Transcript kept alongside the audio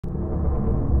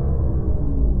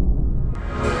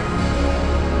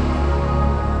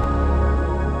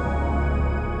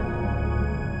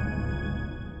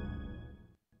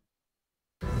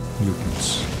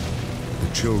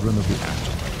children of the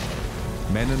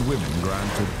atom. Men and women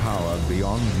granted power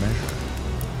beyond measure.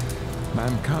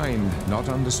 Mankind, not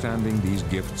understanding these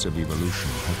gifts of evolution,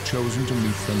 have chosen to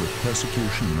meet them with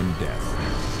persecution and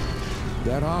death.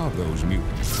 There are those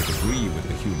mutants that agree with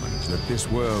the humans that this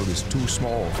world is too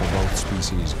small for both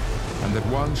species, and that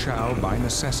one shall, by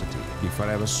necessity, be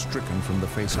forever stricken from the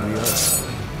face of the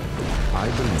earth. I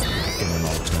believe in an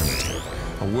alternative,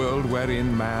 a world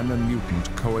wherein man and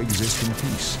mutant coexist in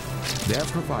peace, there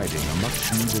providing a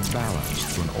much-needed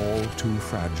balance to an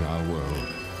all-too-fragile world.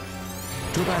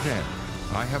 To that end,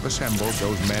 I have assembled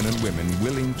those men and women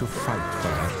willing to fight for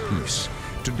that peace,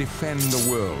 to defend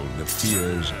the world that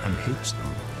fears and hates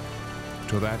them.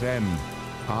 To that end,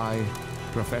 I,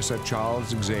 Professor Charles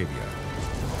Xavier,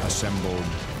 assembled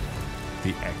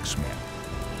the X-Men.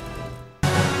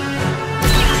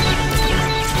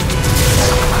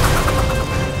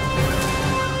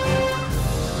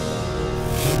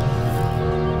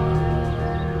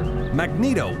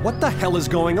 Magneto, what the hell is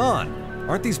going on?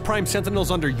 Aren't these Prime Sentinels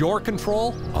under your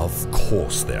control? Of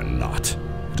course they're not.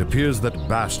 It appears that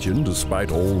Bastion,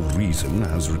 despite all reason,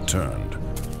 has returned.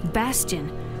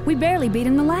 Bastion? We barely beat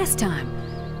him the last time.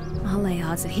 I'll lay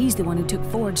odds that he's the one who took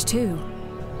Forge, too.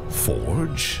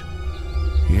 Forge?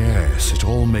 Yes, it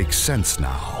all makes sense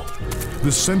now.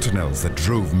 The Sentinels that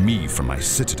drove me from my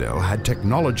citadel had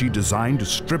technology designed to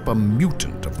strip a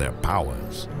mutant of their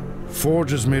powers.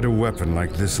 Forge has made a weapon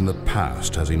like this in the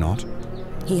past, has he not?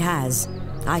 He has.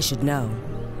 I should know.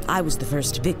 I was the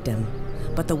first victim.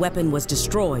 But the weapon was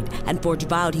destroyed, and Forge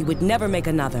vowed he would never make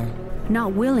another.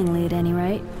 Not willingly, at any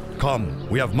rate. Come,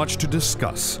 we have much to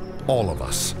discuss. All of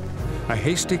us. A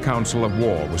hasty council of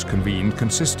war was convened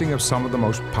consisting of some of the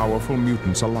most powerful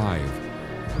mutants alive.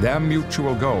 Their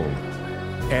mutual goal: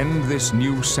 end this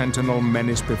new Sentinel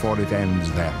menace before it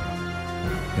ends them.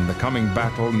 In the coming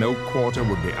battle, no quarter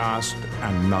would be asked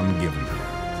and none given.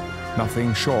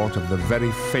 Nothing short of the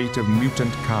very fate of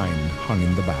mutant kind hung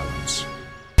in the balance.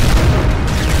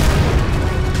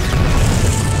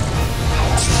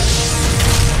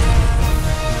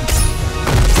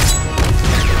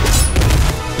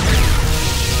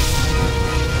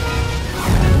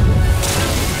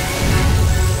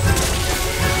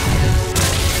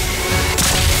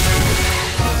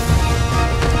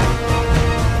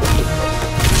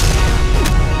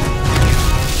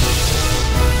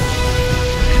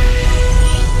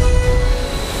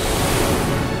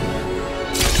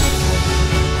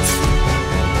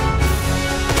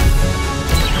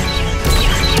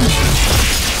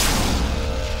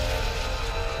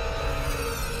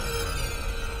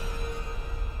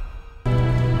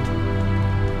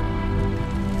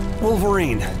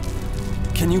 Wolverine,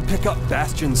 can you pick up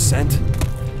Bastion's scent?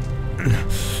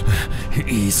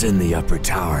 He's in the upper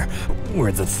tower,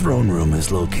 where the throne room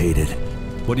is located.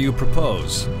 What do you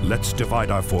propose? Let's divide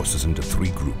our forces into 3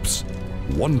 groups.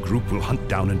 One group will hunt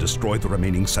down and destroy the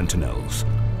remaining Sentinels.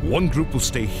 One group will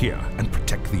stay here and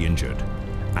protect the injured.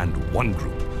 And one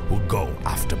group will go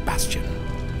after Bastion.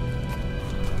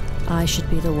 I should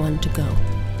be the one to go.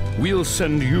 We'll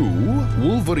send you,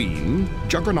 Wolverine,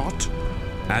 Juggernaut,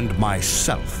 and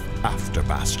myself after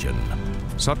Bastion.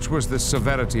 Such was the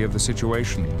severity of the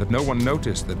situation that no one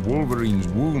noticed that Wolverine's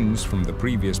wounds from the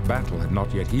previous battle had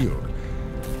not yet healed.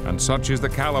 And such is the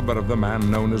caliber of the man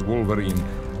known as Wolverine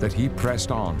that he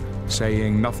pressed on,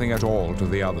 saying nothing at all to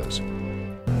the others.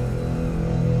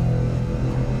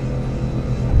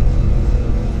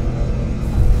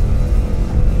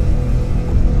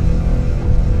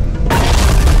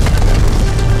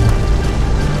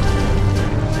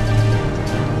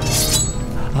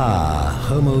 Ah,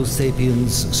 Homo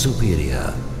sapiens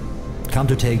superior. Come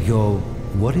to take your...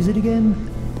 what is it again?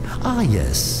 Ah,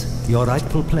 yes, your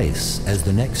rightful place as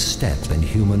the next step in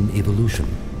human evolution.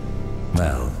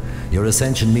 Well, your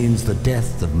ascension means the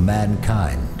death of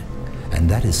mankind, and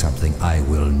that is something I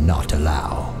will not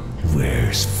allow.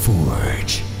 Where's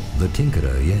Forge? The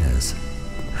Tinkerer, yes.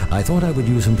 I thought I would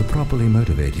use him to properly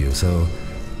motivate you, so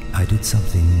I did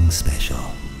something special.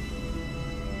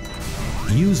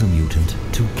 Use a mutant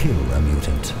to kill a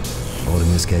mutant, or in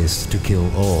this case, to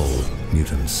kill all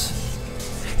mutants.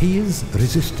 He is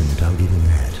resistant, I'll give him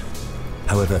that.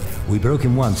 However, we broke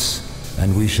him once,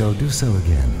 and we shall do so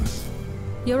again.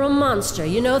 You're a monster,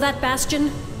 you know that,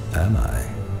 Bastion? Am I?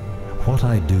 What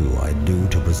I do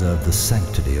to preserve the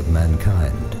sanctity of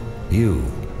mankind. You,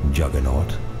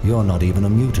 Juggernaut, you're not even a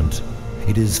mutant.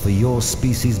 It is for your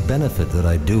species' benefit that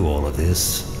I do all of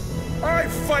this. I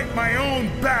fight my own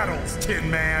battles, Tin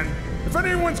Man. If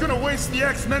anyone's gonna waste the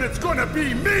X-Men, it's gonna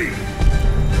be me!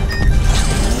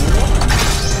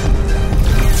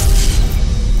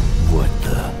 What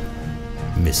the...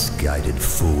 Misguided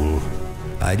fool.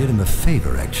 I did him a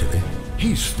favor, actually.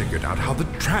 He's figured out how the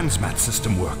transmat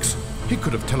system works. He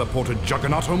could have teleported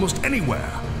Juggernaut almost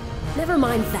anywhere. Never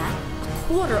mind that. A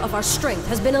quarter of our strength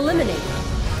has been eliminated.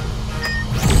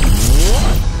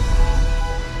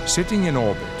 Sitting in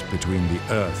orbit between the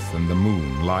Earth and the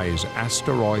Moon lies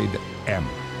asteroid M.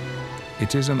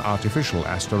 It is an artificial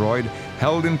asteroid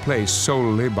held in place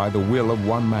solely by the will of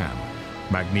one man,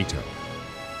 Magneto.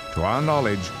 To our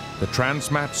knowledge, the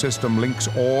transmat system links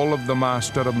all of the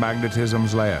Master of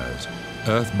Magnetism's layers,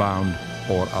 earthbound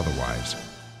or otherwise.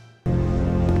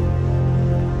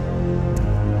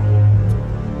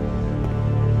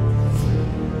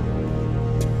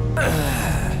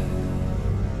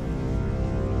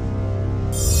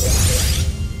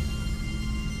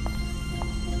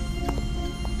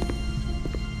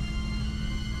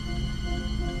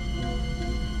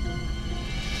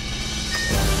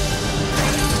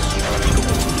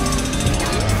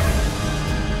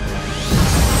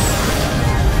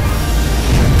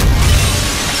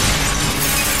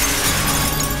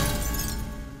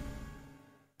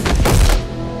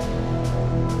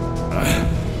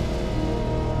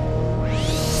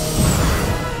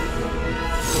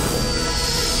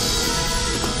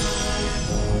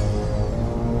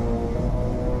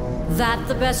 That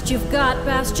the best you've got,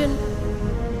 Bastion?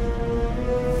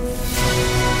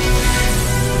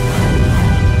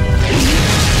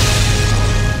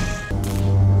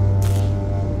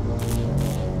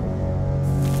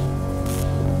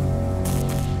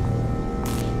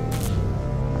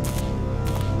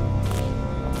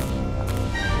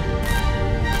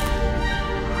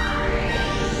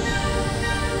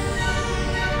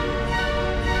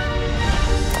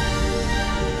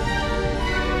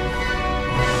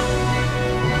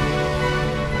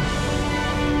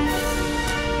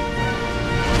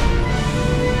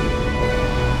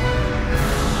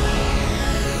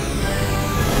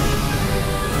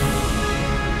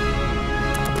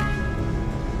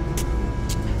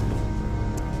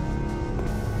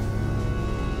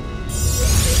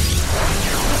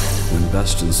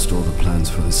 Bastion stole the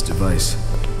plans for this device.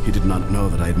 He did not know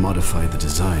that I had modified the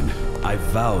design. I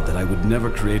vowed that I would never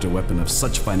create a weapon of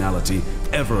such finality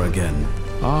ever again.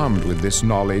 Armed with this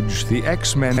knowledge, the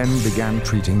X-Men began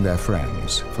treating their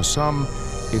friends. For some,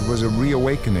 it was a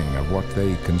reawakening of what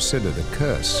they considered a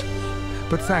curse.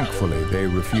 But thankfully, they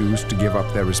refused to give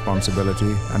up their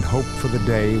responsibility and hoped for the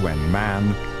day when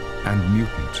man and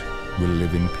mutant will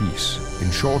live in peace. In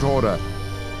short order,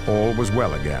 all was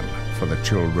well again for the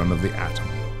children of the atom.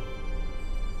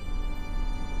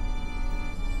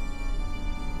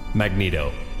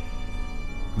 Magneto.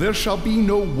 There shall be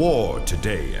no war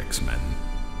today, X-Men.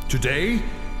 Today,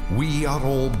 we are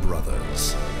all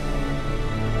brothers.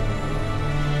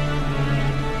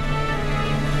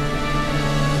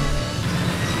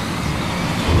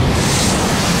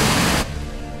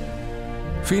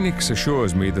 Phoenix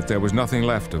assures me that there was nothing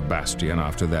left of Bastion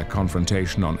after their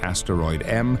confrontation on Asteroid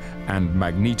M, and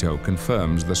Magneto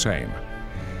confirms the same.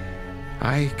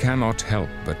 I cannot help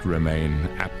but remain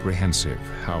apprehensive,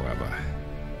 however.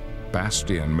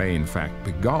 Bastion may in fact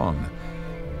be gone,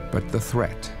 but the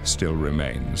threat still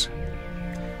remains.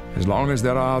 As long as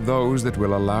there are those that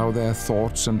will allow their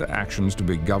thoughts and actions to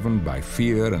be governed by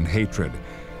fear and hatred,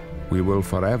 we will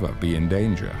forever be in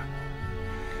danger.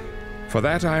 For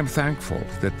that, I am thankful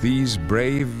that these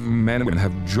brave men and women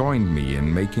have joined me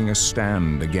in making a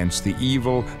stand against the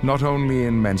evil, not only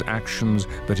in men's actions,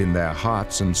 but in their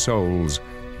hearts and souls,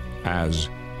 as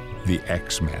the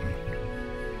X-Men.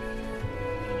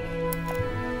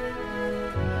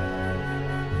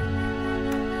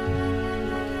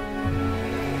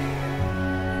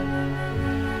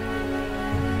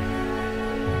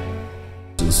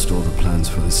 Stole the plans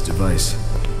for this device.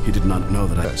 He did not know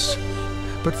that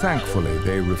But thankfully,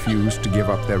 they refused to give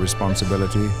up their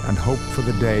responsibility and hope for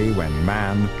the day when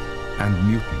man and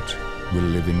mutant will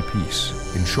live in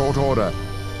peace. In short order,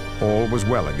 all was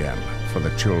well again for the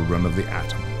children of the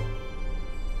atom.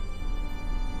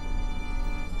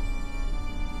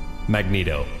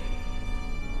 Magneto.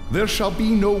 There shall be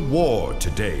no war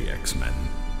today, X-Men.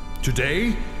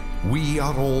 Today, we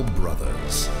are all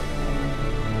brothers.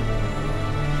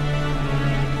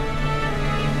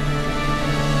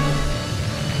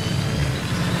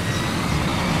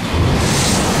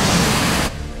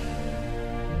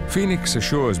 Phoenix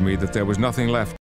assures me that there was nothing left